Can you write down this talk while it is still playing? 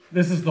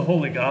This is the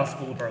Holy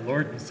Gospel of our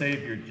Lord and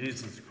Savior,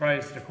 Jesus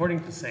Christ, according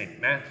to St.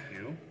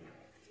 Matthew.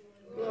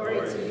 Glory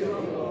to you, O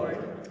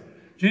Lord.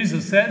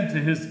 Jesus said to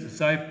his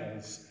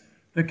disciples,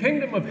 "The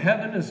kingdom of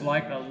heaven is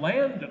like a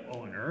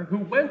landowner who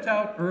went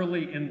out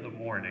early in the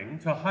morning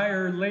to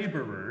hire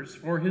laborers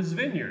for his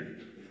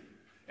vineyard.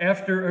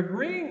 After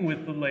agreeing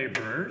with the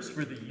laborers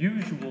for the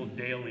usual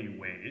daily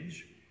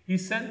wage, he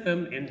sent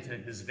them into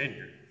his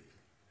vineyard.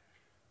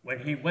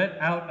 When he went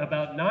out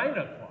about 9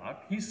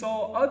 o'clock, he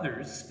saw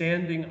others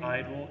standing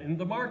idle in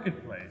the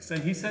marketplace,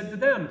 and he said to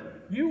them,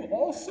 'You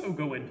also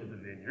go into the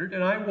vineyard,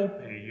 and I will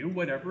pay you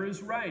whatever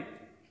is right.'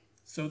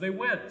 So they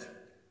went.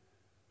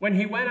 When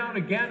he went out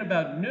again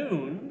about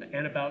noon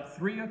and about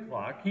 3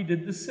 o'clock, he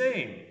did the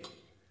same.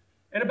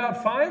 And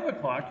about 5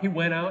 o'clock, he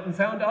went out and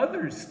found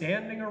others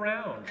standing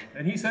around.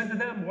 And he said to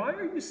them, 'Why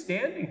are you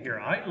standing here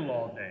idle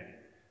all day?'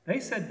 They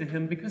said to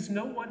him, 'Because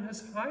no one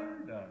has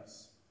hired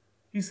us.'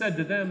 He said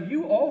to them,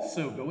 'You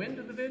also go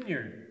into the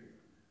vineyard.'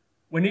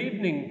 When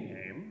evening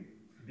came,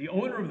 the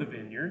owner of the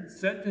vineyard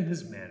said to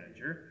his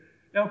manager,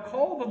 'Now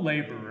call the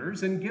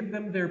laborers and give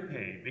them their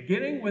pay,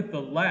 beginning with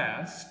the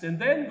last and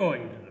then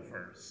going to the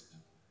first.'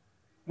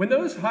 When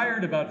those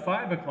hired about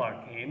 5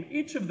 o'clock came,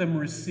 each of them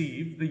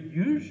received the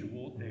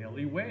usual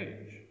daily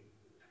wage.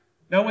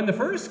 Now when the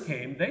first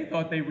came, they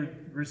thought they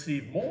would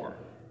receive more,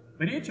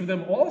 but each of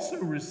them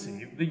also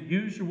received the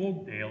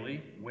usual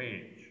daily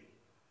wage.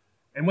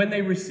 And when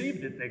they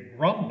received it, they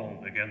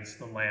grumbled against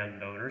the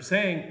landowner,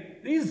 saying,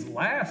 'These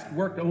last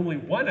worked only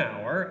 1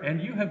 hour,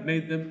 and you have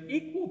made them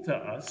equal to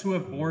us who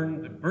have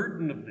borne the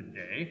burden of the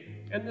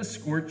day and the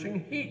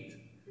scorching heat.'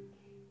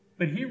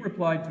 But he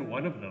replied to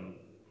one of them,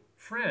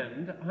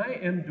 'Friend, I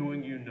am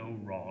doing you no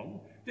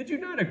wrong. Did you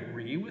not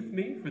agree with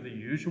me for the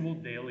usual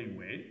daily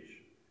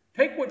wage?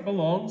 Take what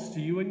belongs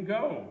to you and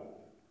go.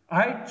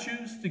 I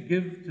choose to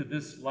give to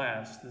this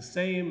last the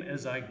same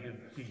as I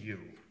give to you.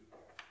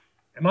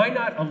 Am I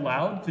not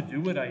allowed to do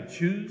what I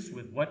choose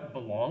with what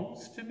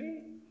belongs to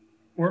me?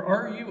 Or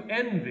are you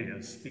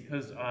envious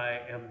because I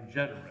am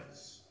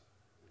generous?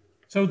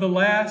 So the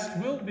last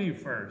will be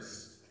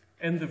first,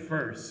 and the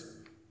first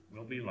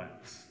will be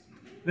last.'"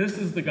 This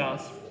is the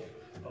gospel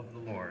of the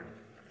Lord.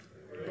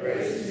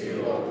 Praise to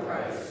you, O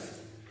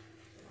Christ.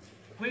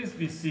 Please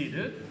be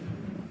seated.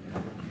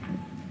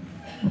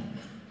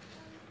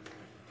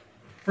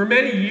 For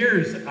many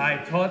years,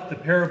 I taught the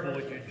parable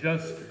you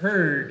just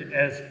heard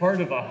as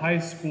part of a high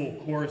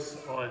school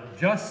course on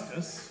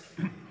justice,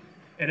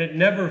 and it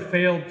never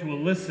failed to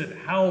elicit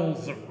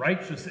howls of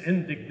righteous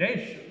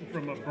indignation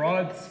from a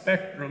broad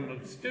spectrum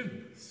of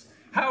students.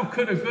 How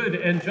could a good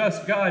and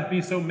just God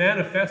be so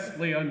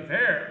manifestly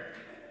unfair?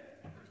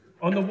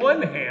 On the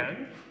one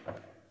hand,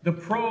 the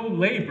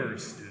pro-labor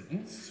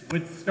students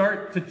would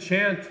start to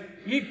chant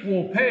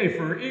equal pay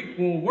for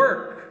equal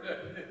work,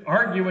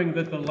 arguing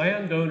that the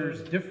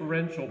landowner's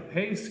differential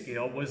pay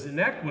scale was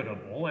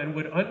inequitable and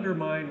would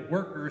undermine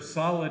worker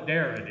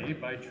solidarity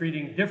by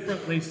treating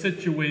differently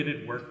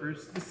situated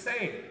workers the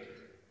same.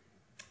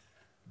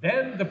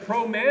 Then the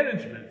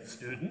pro-management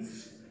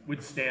students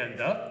would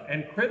stand up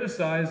and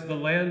criticize the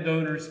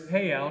landowner's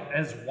payout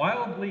as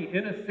wildly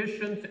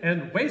inefficient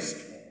and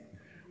wasteful,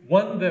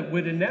 one that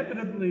would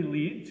inevitably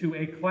lead to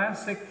a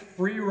classic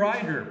free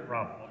rider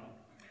problem.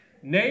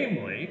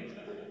 Namely,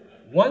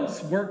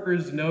 once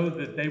workers know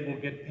that they will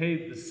get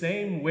paid the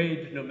same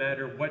wage no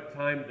matter what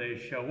time they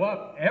show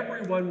up,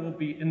 everyone will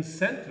be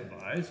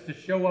incentivized to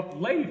show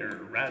up later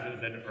rather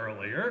than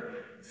earlier,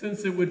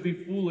 since it would be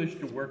foolish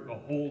to work a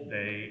whole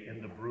day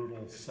in the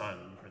brutal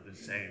sun for the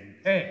same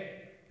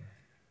pay.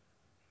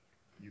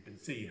 You can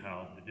see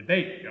how the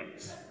debate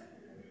goes.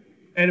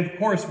 And of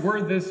course,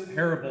 were this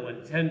parable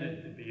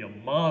intended to be a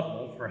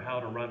model for how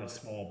to run a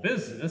small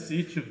business,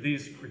 each of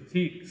these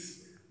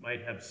critiques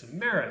might have some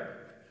merit.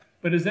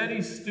 But as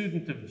any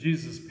student of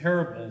Jesus'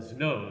 parables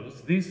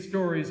knows, these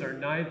stories are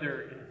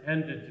neither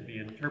intended to be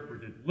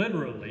interpreted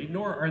literally,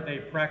 nor are they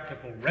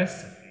practical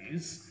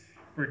recipes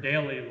for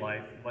daily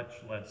life,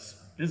 much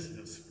less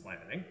business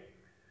planning.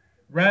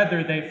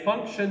 Rather, they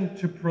function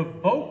to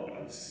provoke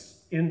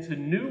us into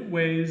new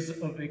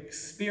ways of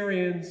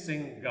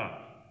experiencing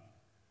God.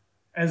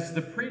 As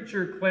the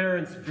preacher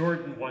Clarence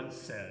Jordan once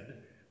said,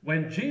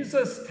 when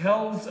Jesus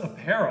tells a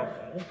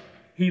parable,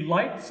 he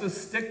lights a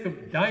stick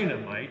of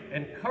dynamite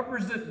and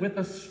covers it with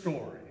a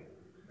story.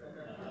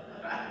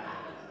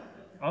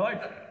 I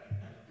like that.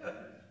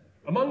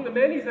 Among the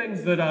many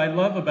things that I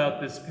love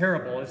about this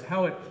parable is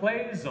how it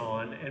plays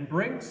on and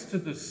brings to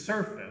the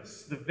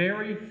surface the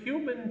very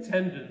human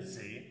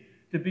tendency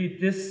to be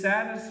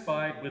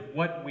dissatisfied with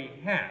what we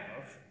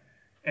have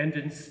and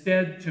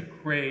instead to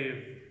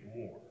crave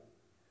more.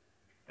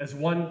 As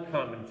one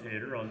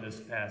commentator on this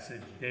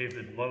passage,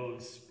 David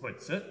Lowes,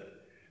 puts it,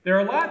 there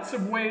are lots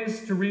of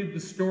ways to read the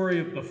story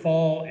of the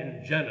fall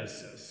in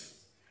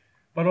Genesis,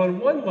 but on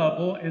one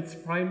level, it's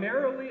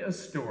primarily a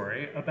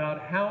story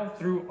about how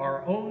through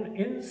our own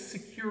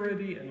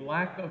insecurity and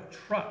lack of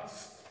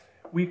trust,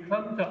 we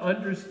come to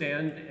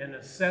understand and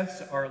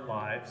assess our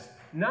lives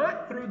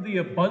not through the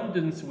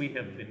abundance we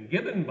have been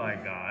given by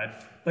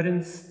God, but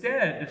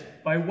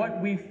instead by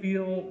what we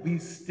feel we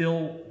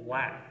still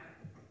lack.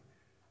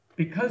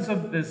 Because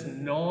of this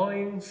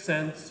gnawing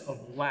sense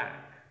of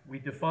lack, we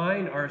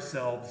define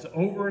ourselves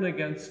over and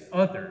against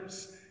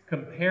others,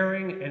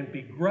 comparing and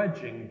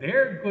begrudging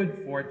their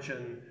good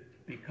fortune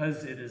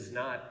because it is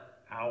not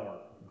our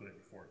good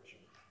fortune.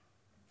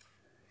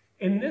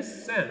 In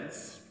this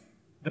sense,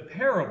 the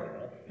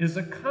parable is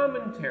a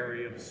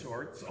commentary of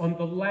sorts on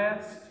the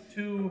last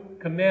two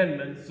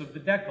commandments of the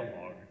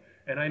Decalogue.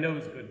 And I know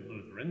as good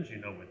Lutherans, you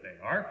know what they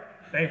are.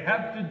 They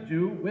have to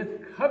do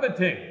with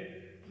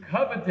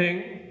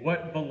coveting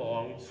what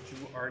belongs to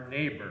our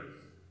neighbor.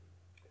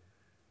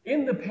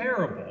 In the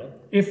parable,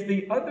 if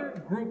the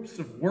other groups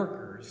of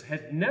workers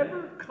had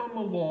never come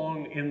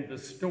along in the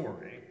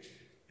story,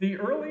 the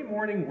early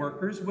morning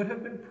workers would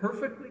have been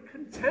perfectly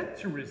content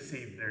to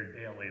receive their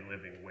daily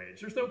living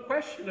wage. There's no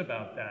question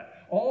about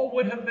that. All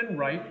would have been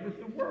right with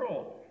the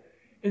world.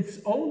 It's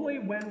only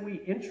when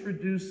we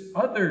introduce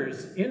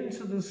others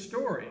into the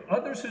story,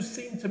 others who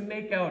seem to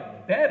make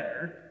out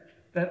better,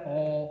 that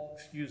all,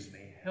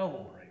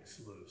 hell breaks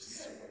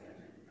loose.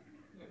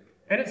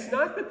 And it's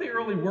not that the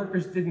early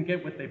workers didn't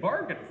get what they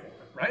bargained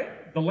for,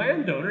 right? The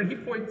landowner, he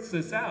points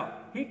this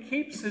out. He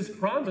keeps his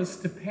promise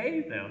to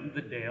pay them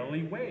the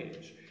daily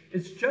wage.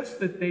 It's just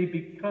that they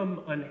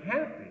become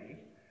unhappy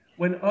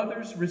when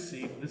others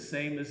receive the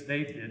same as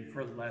they did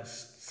for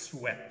less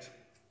sweat.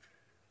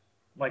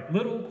 Like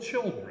little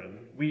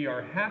children, we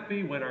are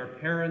happy when our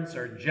parents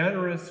are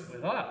generous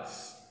with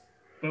us,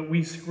 but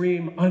we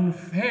scream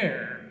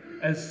unfair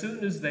as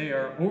soon as they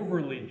are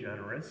overly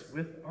generous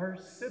with our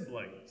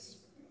siblings.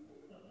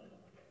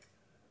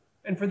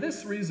 And for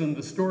this reason,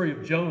 the story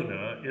of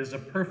Jonah is a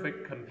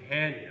perfect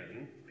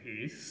companion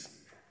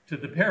piece to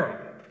the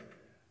parable.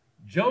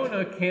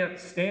 Jonah can't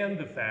stand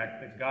the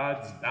fact that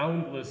God's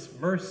boundless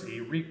mercy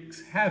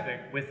wreaks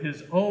havoc with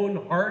his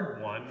own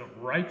hard-won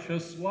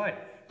righteous life.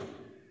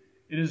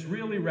 It is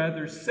really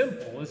rather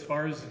simple as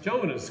far as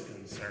Jonah's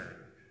concerned.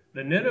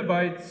 The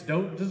Ninevites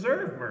don't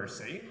deserve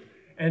mercy,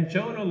 and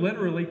Jonah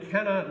literally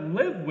cannot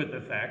live with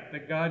the fact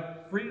that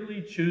God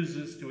freely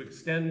chooses to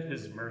extend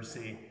his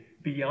mercy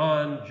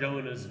beyond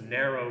Jonah's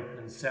narrow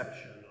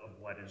conception of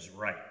what is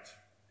right.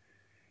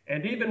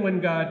 And even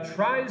when God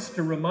tries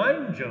to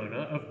remind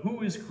Jonah of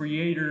who is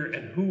creator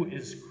and who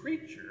is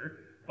creature,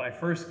 by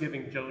first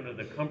giving Jonah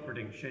the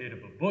comforting shade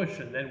of a bush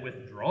and then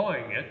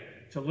withdrawing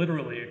it to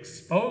literally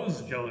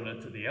expose Jonah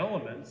to the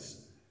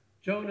elements,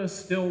 Jonah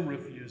still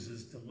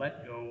refuses to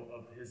let go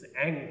of his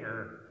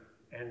anger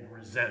and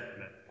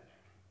resentment.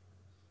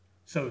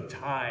 So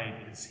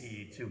tied is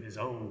he to his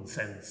own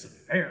sense of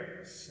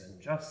fairness and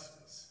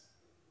justice.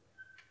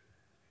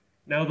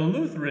 Now, the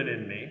Lutheran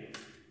in me,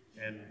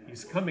 and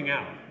he's coming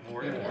out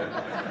more and more,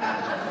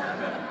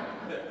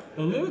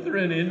 the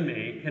Lutheran in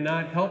me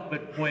cannot help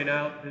but point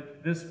out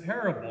that this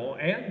parable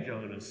and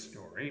Jonah's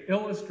story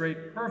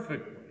illustrate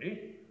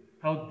perfectly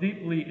how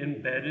deeply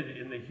embedded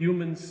in the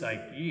human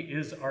psyche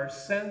is our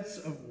sense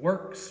of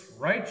works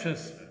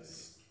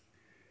righteousness.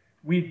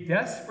 We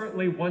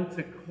desperately want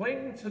to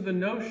cling to the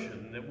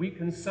notion that we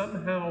can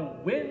somehow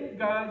win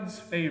God's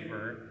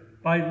favor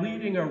by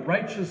leading a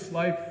righteous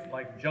life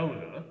like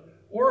Jonah,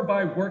 or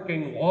by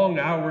working long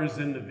hours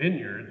in the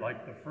vineyard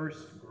like the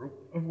first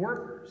group of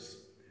workers.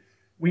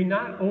 We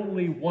not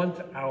only want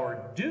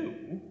our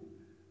due,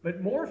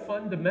 but more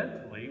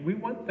fundamentally, we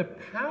want the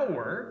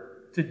power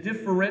to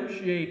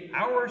differentiate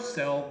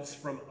ourselves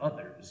from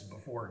others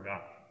before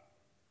God.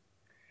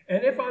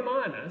 And if I'm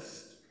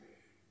honest,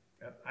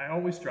 I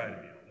always try to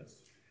be honest,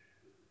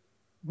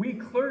 we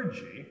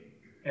clergy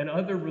and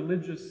other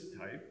religious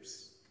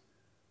types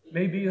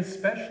may be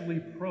especially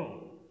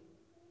prone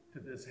to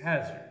this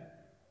hazard.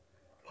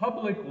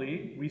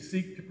 Publicly, we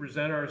seek to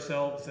present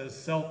ourselves as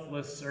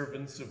selfless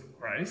servants of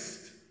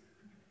Christ,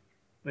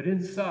 but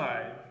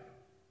inside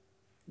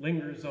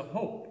lingers a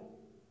hope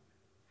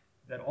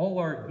that all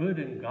our good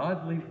and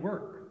godly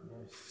work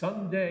will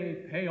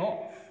someday pay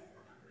off.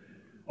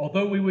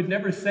 Although we would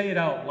never say it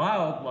out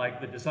loud like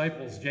the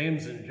disciples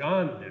James and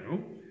John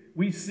do,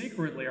 we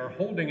secretly are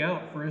holding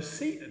out for a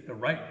seat at the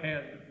right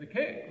hand of the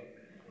King.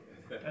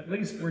 At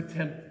least we're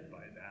tempted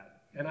by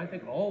that. And I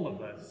think all of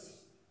us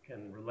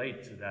can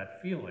relate to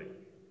that feeling.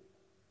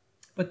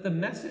 But the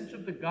message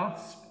of the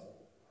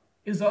gospel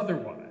is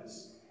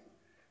otherwise.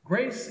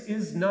 Grace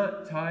is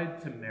not tied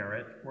to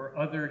merit or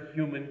other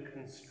human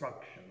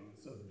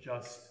constructions of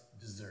just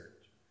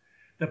desert.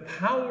 The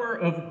power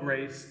of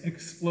grace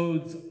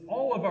explodes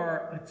all of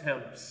our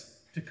attempts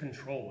to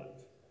control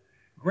it.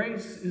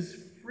 Grace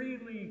is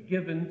freely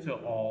given to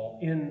all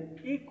in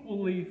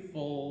equally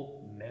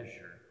full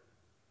measure.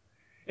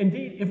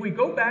 Indeed, if we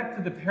go back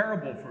to the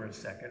parable for a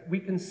second, we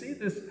can see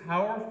this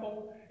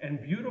powerful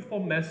and beautiful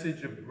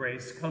message of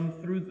grace come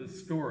through the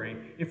story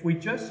if we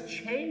just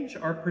change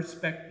our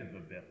perspective a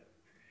bit.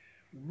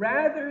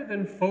 Rather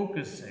than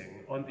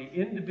focusing on the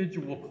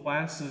individual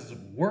classes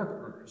of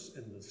workers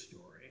in the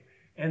story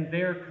and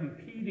their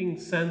competing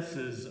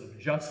senses of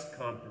just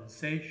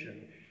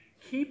compensation,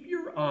 keep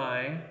your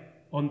eye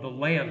on the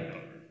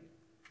landowner.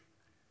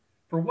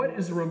 For what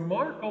is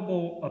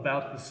remarkable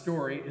about the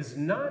story is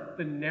not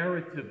the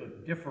narrative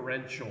of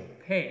differential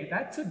pay.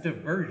 That's a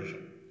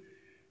diversion.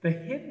 The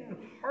hidden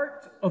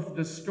heart of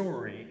the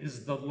story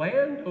is the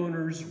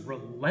landowner's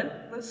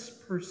relentless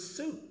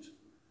pursuit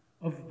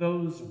of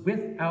those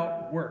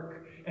without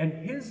work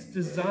and his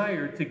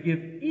desire to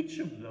give each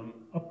of them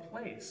a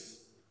place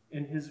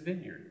in his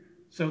vineyard.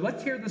 So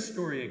let's hear the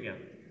story again.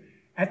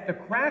 At the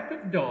crack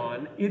of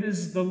dawn, it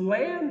is the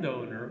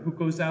landowner who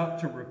goes out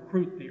to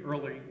recruit the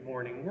early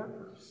morning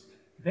workers.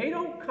 They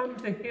don't come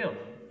to him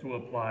to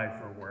apply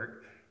for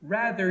work.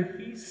 Rather,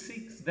 he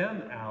seeks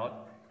them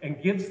out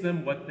and gives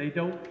them what they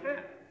don't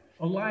have,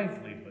 a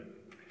livelihood.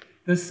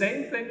 The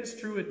same thing is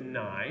true at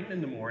 9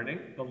 in the morning.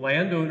 The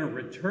landowner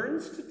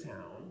returns to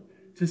town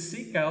to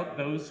seek out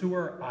those who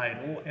are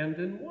idle and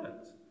in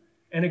want.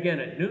 And again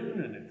at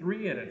noon and at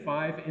 3 and at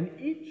 5. In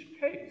each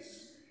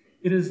case,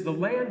 it is the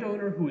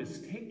landowner who is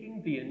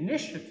taking the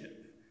initiative.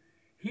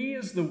 He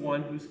is the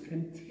one who's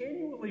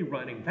continually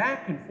running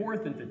back and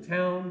forth into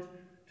town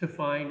to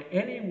find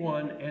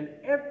anyone and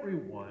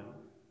everyone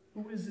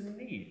who is in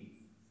need.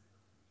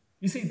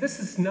 You see, this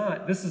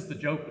is the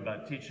joke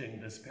about teaching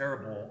this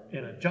parable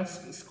in a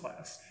justice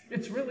class.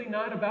 It's really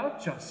not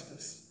about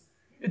justice.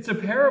 It's a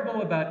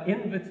parable about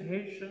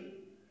invitation,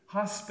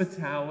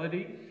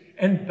 hospitality,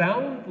 and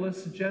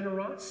boundless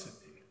generosity.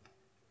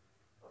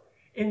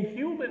 In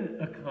human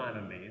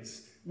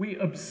economies, we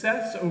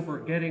obsess over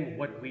getting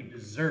what we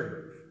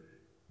deserve,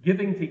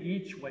 giving to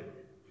each what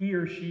he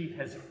or she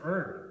has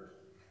earned.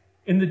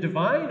 In the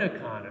divine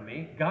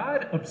economy,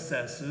 God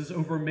obsesses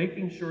over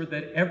making sure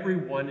that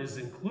everyone is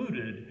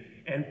included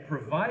and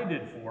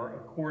provided for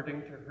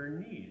according to her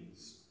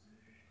needs.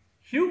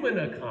 Human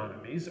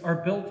economies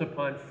are built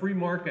upon free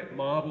market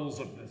models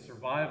of the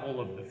survival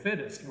of the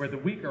fittest, where the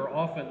weak are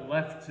often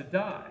left to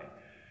die.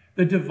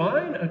 The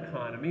divine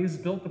economy is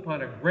built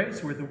upon a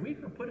grace where the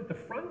weak are put at the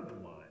front of the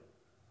line.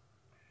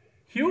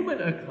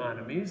 Human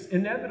economies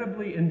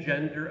inevitably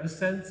engender a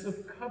sense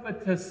of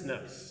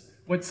covetousness,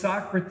 what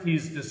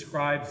Socrates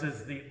describes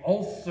as the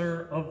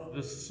ulcer of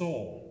the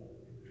soul,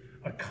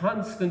 a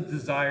constant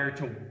desire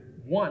to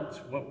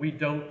want what we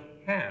don't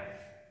have.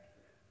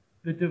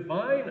 The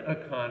divine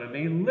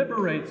economy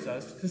liberates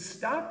us to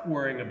stop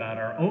worrying about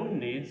our own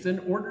needs in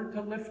order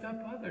to lift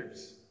up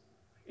others.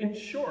 In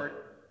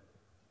short,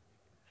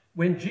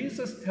 when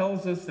Jesus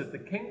tells us that the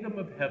kingdom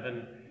of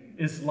heaven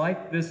is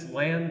like this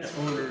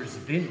landowner's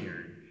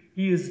vineyard,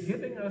 he is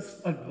giving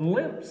us a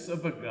glimpse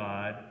of a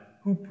God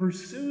who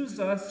pursues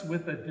us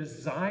with a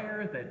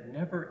desire that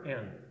never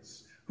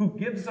ends, who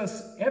gives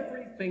us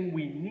everything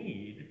we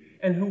need,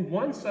 and who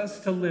wants us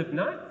to live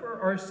not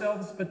for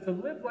ourselves, but to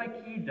live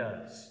like he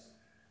does,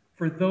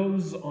 for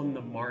those on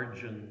the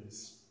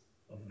margins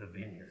of the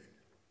vineyard.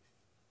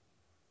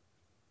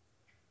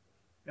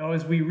 Now,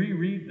 as we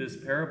reread this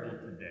parable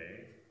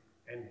today,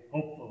 and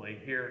hopefully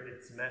hear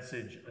its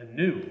message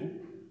anew,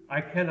 I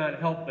cannot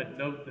help but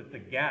note that the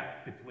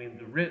gap between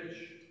the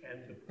rich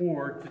and the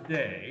poor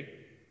today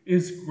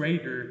is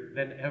greater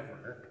than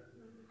ever.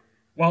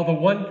 While the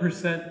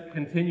 1%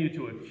 continue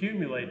to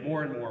accumulate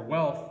more and more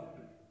wealth,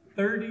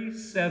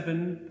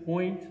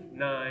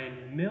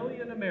 37.9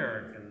 million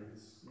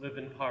Americans live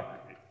in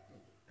poverty.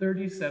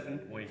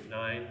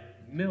 37.9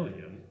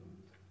 million.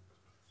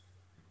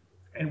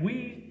 And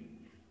we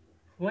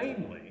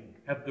plainly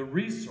have the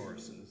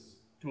resources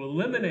to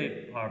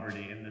eliminate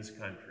poverty in this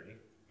country,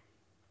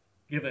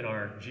 given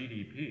our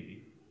GDP.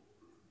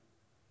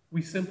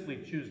 We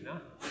simply choose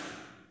not.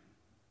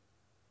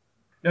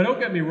 Now, don't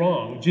get me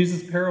wrong,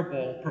 Jesus'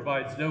 parable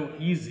provides no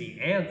easy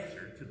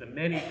answer to the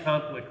many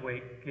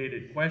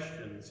complicated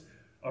questions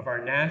of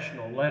our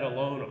national, let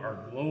alone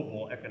our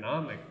global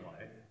economic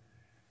life.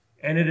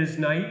 And it is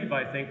naive,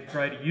 I think, to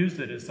try to use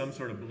it as some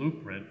sort of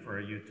blueprint for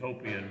a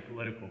utopian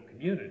political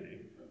community.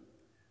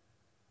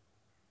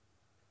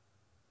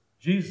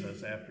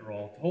 Jesus, after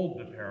all, told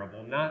the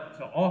parable not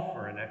to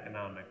offer an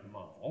economic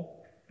model,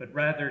 but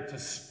rather to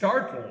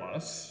startle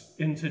us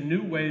into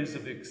new ways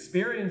of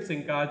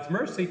experiencing God's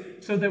mercy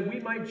so that we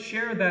might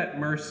share that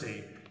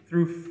mercy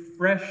through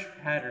fresh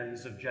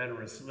patterns of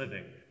generous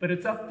living. But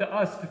it's up to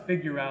us to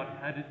figure out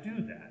how to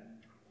do that.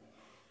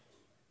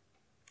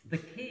 The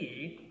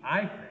key,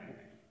 I think,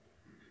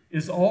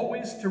 is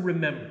always to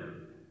remember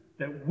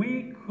that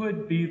we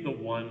could be the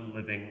one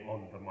living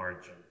on the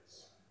margins.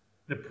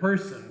 The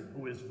person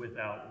who is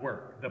without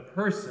work, the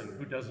person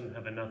who doesn't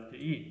have enough to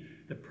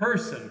eat, the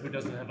person who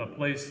doesn't have a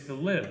place to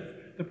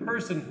live, the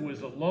person who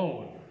is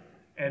alone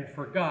and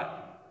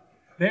forgotten.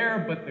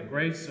 There, but the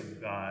grace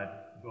of God,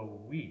 go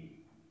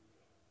we.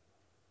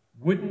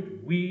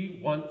 Wouldn't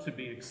we want to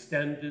be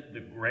extended the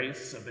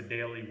grace of a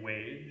daily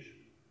wage,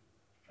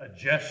 a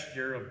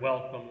gesture of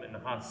welcome and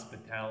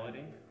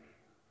hospitality?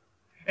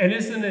 And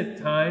isn't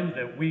it time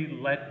that we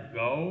let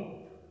go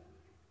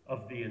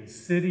of the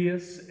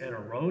insidious and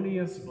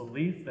erroneous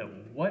belief that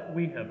what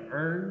we have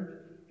earned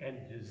and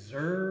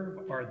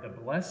deserve are the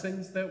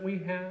blessings that we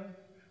have?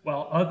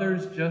 while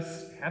others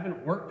just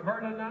haven't worked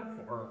hard enough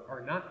or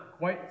are not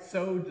quite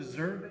so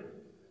deserving.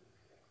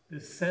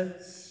 This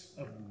sense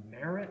of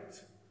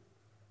merit.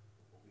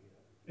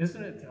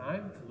 Isn't it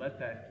time to let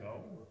that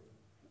go?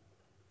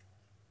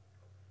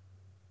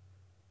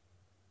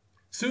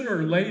 Sooner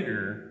or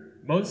later,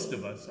 most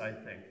of us, I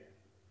think,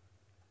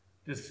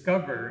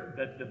 discover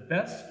that the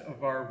best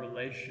of our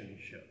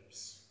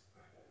relationships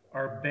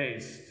are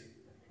based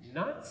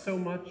not so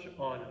much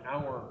on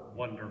our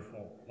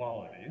wonderful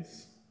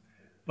qualities,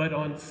 but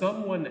on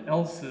someone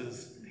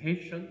else's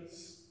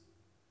patience,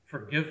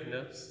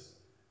 forgiveness,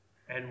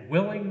 and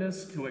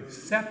willingness to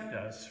accept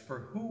us for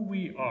who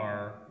we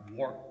are,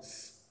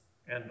 warts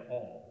and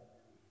all.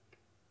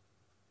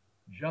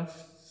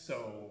 Just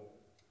so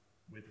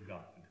with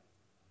God.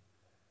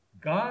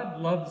 God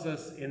loves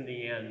us in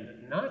the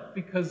end, not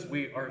because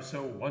we are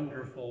so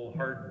wonderful,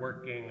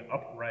 hardworking,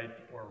 upright,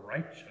 or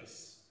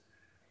righteous.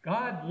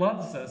 God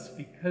loves us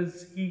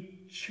because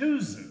he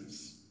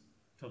chooses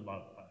to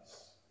love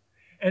us.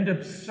 And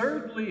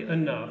absurdly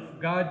enough,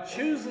 God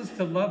chooses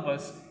to love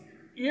us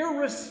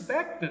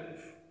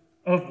irrespective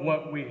of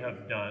what we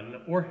have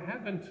done or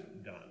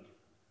haven't done.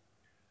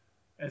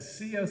 As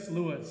C.S.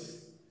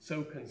 Lewis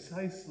so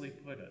concisely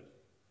put it,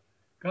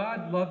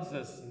 God loves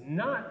us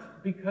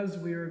not because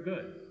we are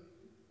good.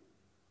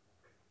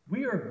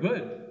 We are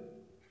good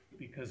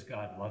because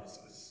God loves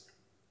us.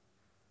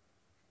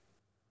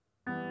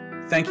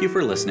 Thank you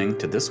for listening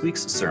to this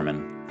week's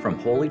sermon from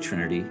Holy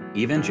Trinity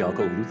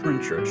Evangelical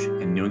Lutheran Church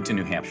in Newington,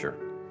 New Hampshire,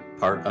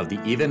 part of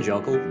the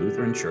Evangelical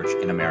Lutheran Church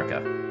in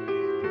America.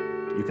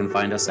 You can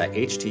find us at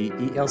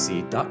htelc.com,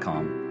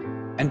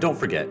 and don't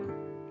forget,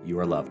 you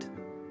are loved.